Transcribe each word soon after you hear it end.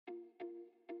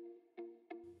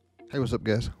Hey, what's up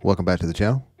guys? Welcome back to the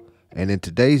channel. And in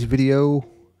today's video,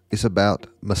 it's about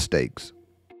mistakes.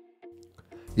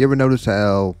 You ever notice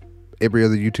how every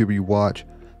other YouTuber you watch,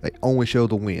 they only show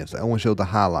the wins, they only show the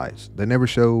highlights. They never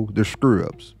show their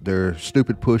screw-ups, their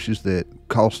stupid pushes that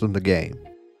cost them the game.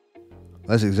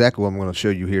 That's exactly what I'm going to show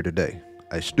you here today.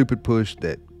 A stupid push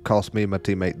that cost me and my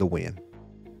teammate the win.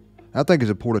 I think it's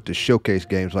important to showcase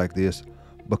games like this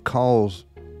because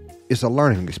it's a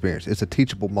learning experience. It's a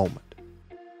teachable moment.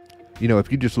 You know,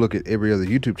 if you just look at every other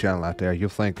YouTube channel out there, you'll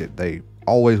think that they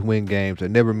always win games, they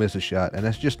never miss a shot, and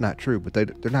that's just not true. But they're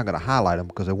not going to highlight them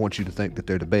because they want you to think that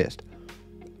they're the best.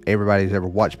 Everybody who's ever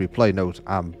watched me play knows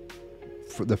I'm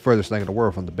the furthest thing in the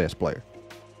world from the best player.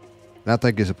 And I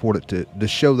think it's important to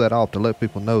show that off, to let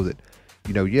people know that,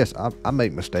 you know, yes, I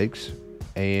make mistakes,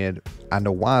 and I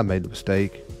know why I made the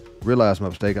mistake, realize my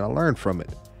mistake, and I learn from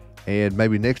it. And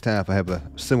maybe next time if I have a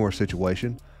similar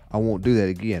situation, I won't do that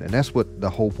again. And that's what the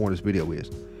whole point of this video is.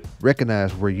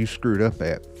 Recognize where you screwed up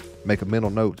at. Make a mental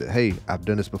note that, hey, I've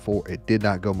done this before. It did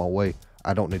not go my way.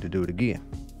 I don't need to do it again.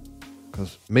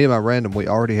 Because me and my random, we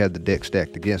already had the deck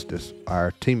stacked against us.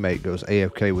 Our teammate goes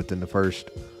AFK within the first,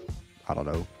 I don't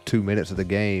know, 2 minutes of the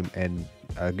game. And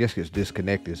I guess gets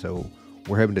disconnected. So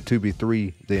we're having to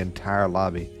 2v3 the entire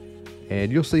lobby.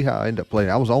 And you'll see how I end up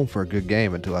playing. I was on for a good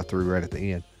game until I threw right at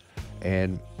the end.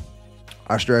 And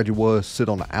our strategy was sit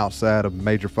on the outside of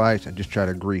major fights and just try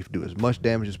to grief, do as much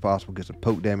damage as possible, get some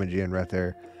poke damage in right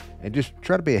there, and just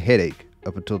try to be a headache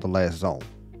up until the last zone.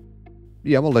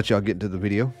 Yeah, I'm gonna let y'all get into the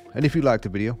video, and if you liked the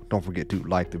video, don't forget to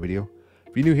like the video.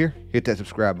 If you're new here, hit that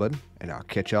subscribe button, and I'll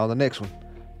catch y'all on the next one.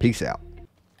 Peace out.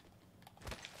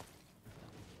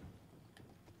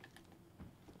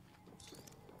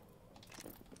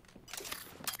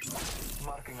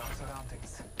 Marking our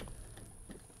surroundings.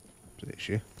 Is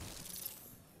she?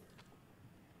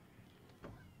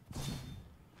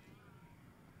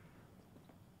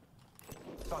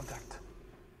 Contact.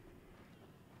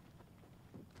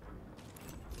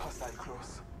 Hostile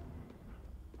close.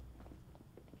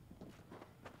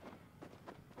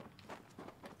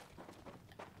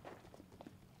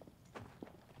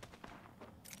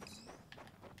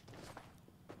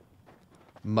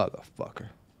 Motherfucker.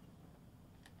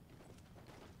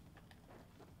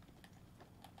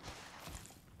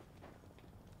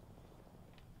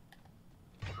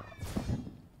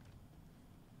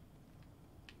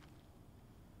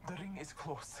 The ring is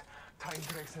close. Time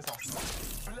braces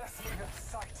us. Bless me with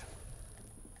sight.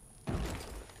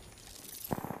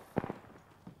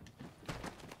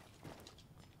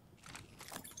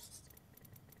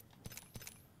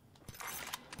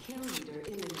 Kill leader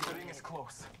imminent. The ring is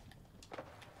close.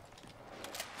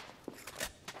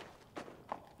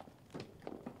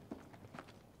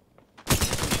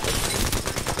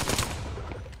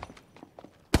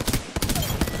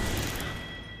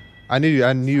 I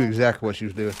knew exactly what she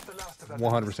was doing. The last of that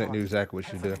 100% knew exactly what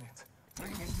she was doing.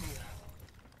 Ring is near.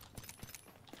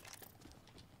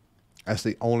 That's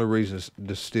the only reason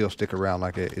to still stick around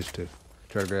like that, is to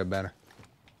try to grab banner.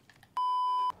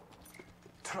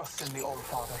 Trust in the All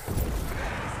Father. His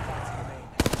fights remain.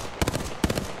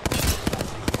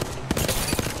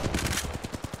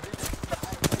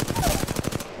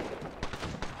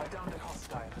 I downed a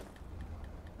hostile.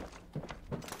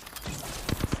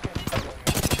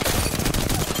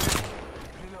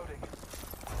 Reloading.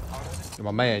 My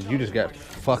man, you just got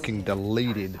fucking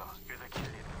deleted.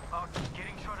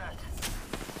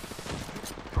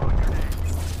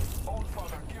 All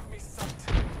Father, give me sight.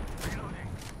 Reloading.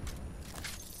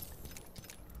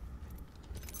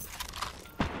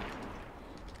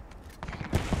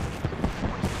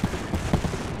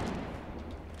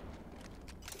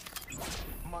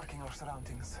 Marking our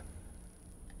surroundings.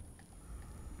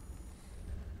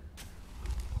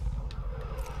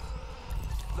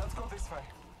 Let's go this way.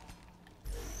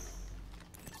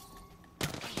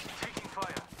 Taking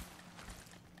fire.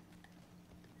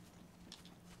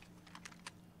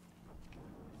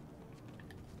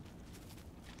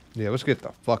 Yeah, let's get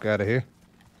the fuck out of here.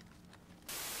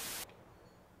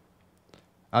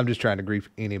 I'm just trying to grief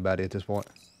anybody at this point.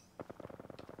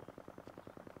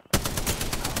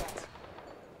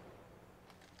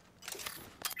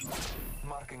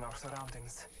 Marking our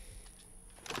surroundings.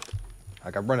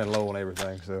 Like, I'm running low on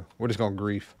everything, so we're just gonna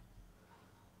grief.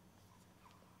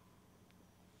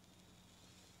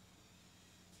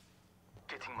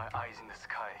 Getting my eyes in the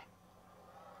sky.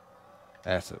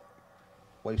 That's it.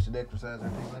 Wasted exercise, I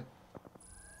think, mate.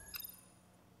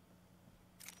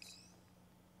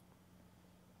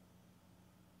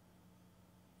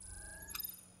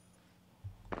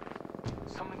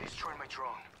 Someone destroyed my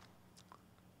drone.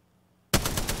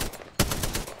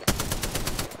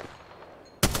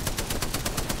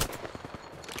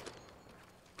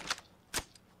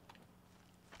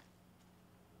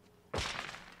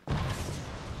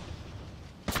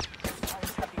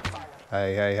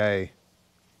 Hey, hey, hey.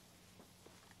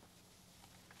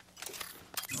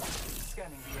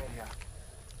 Scanning the area.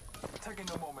 Taking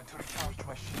a moment to recharge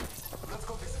my shields. Let's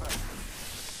go this way.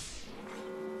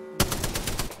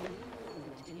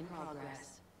 Movement in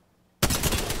progress. Taking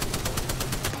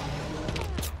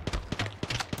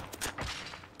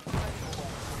a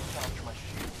moment to recharge my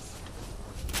shields.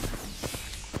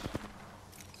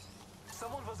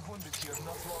 Someone was wounded here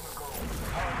not long ago.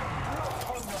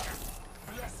 Hunger.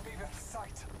 Bless me with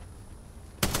sight.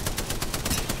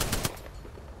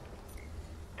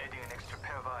 Adding an extra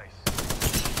pair of eyes.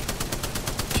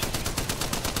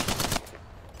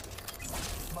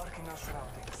 Marking our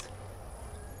surroundings.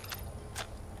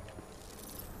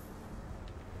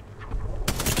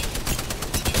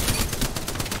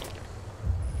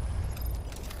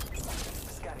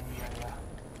 Scanning the area.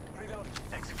 Reload.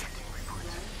 Executing report.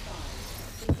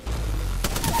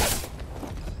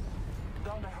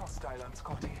 Down a hostile on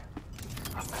Scotty.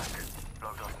 I'm back.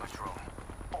 Logged off my drone.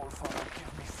 All Father,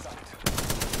 give me sight.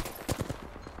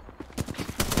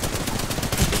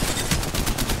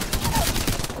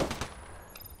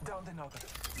 Down another.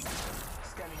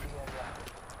 Scanning the area.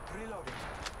 Reloading.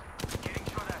 Getting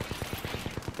shot at.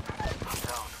 I'm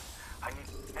down. I need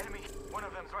enemy. One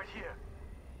of them's right here.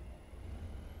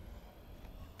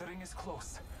 The ring is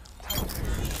close. Time to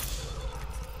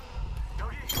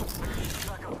Doggy.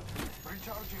 Back up.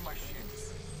 recharging my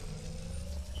shields.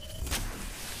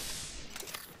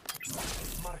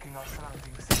 Marking our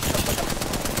surroundings.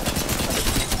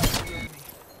 The enemy.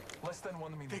 Less than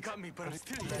 1 minute. They got me, but I'm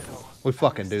still here. Ledo. We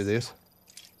fucking do this.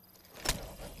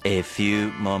 A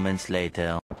few moments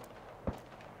later.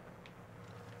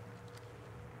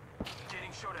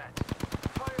 Getting shot at.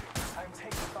 Fire! I'm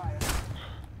taking fire.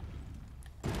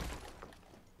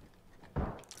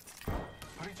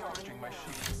 Recharging my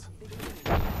shields.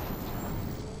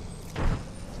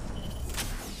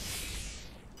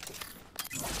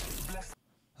 Bless.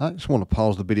 I just want to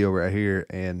pause the video right here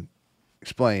and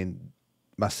explain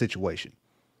my situation.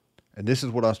 And this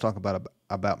is what I was talking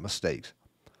about mistakes.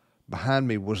 Behind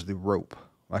me was the rope,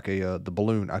 like the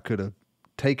balloon. I could have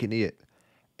taken it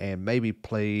and maybe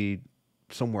played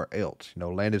somewhere else,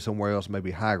 landed somewhere else,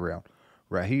 maybe high ground.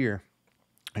 Right here,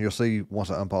 and you'll see once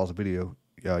I unpause the video,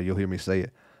 you'll hear me say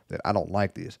it, that I don't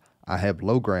like this. I have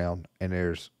low ground, and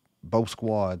there's both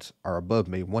squads are above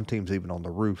me. One team's even on the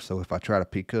roof, so if I try to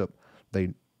peek up,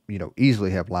 they,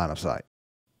 easily have line of sight.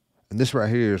 And this right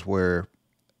here is where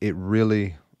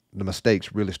the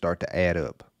mistakes really start to add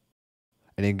up.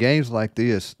 And in games like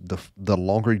this, the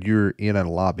longer you're in a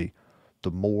lobby,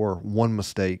 the more one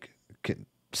mistake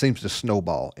seems to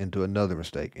snowball into another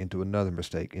mistake, into another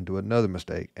mistake, into another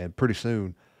mistake, and pretty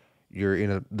soon you're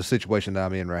in the situation that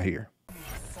I'm in right here.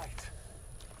 Sight.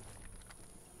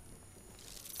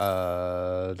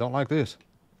 Don't like this.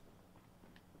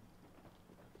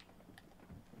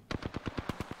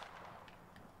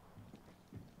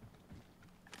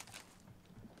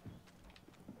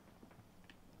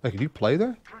 Hey, can you play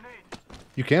there? Grenade.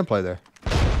 You can play there.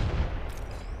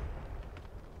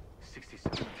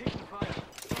 67. Taking fire.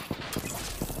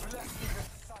 Bless me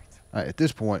with sight. All right, at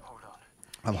this point, Hold on.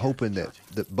 I'm hoping that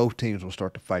both teams will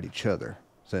start to fight each other.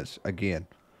 Since, again,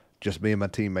 just me and my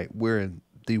teammate, we're in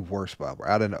the worst spot. We're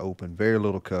out in the open, very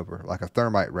little cover, like a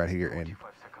thermite right here, and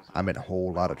 45 seconds I'm in a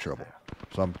whole lot of trouble.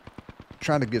 So I'm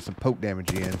trying to get some poke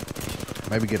damage in,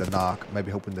 maybe get a knock,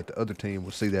 maybe hoping that the other team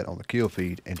will see that on the kill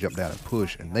feed and jump down and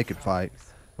push, and they can fight,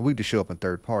 and we just show up in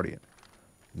third party.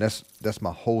 And that's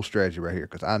my whole strategy right here,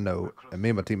 because I know, and me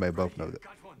and my teammate both know that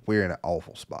we're in an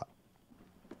awful spot.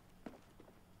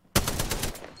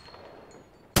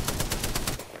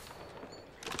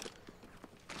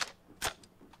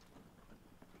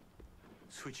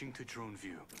 Switching to drone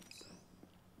view.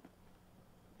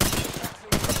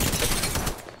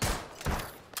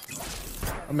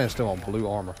 My man's still on blue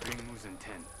armor. Ring moves in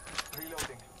 10.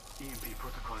 Reloading. EMP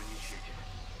protocol initiated.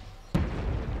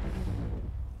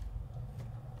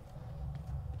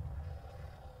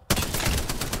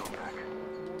 Go back.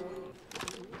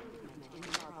 Movement in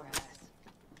progress.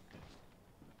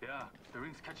 Yeah, the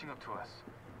ring's catching up to us.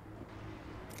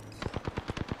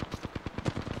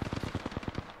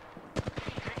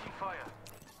 Taking fire.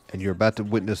 And you're about to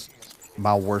witness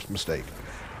my worst mistake.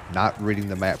 Not reading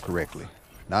the map correctly.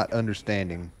 Not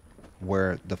understanding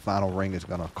where the final ring is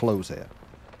going to close at.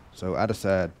 So I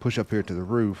decide push up here to the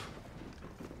roof,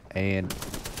 and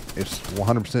it's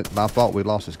 100% my fault we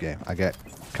lost this game. I got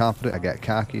confident, I got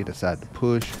cocky, decided to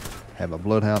push, had my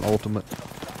Bloodhound ultimate,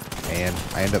 and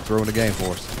I end up throwing the game for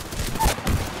us.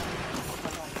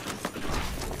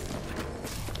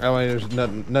 I mean, there's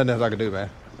nothing else I can do, man.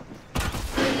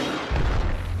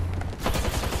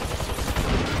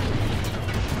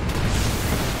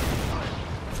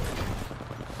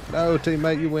 No,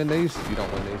 teammate, you win these. You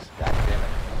don't win these. God damn it.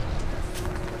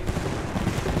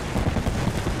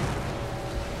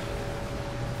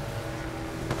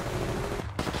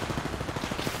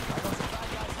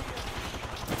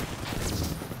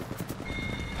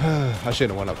 I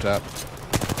shouldn't have went up top.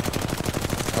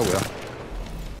 Oh well.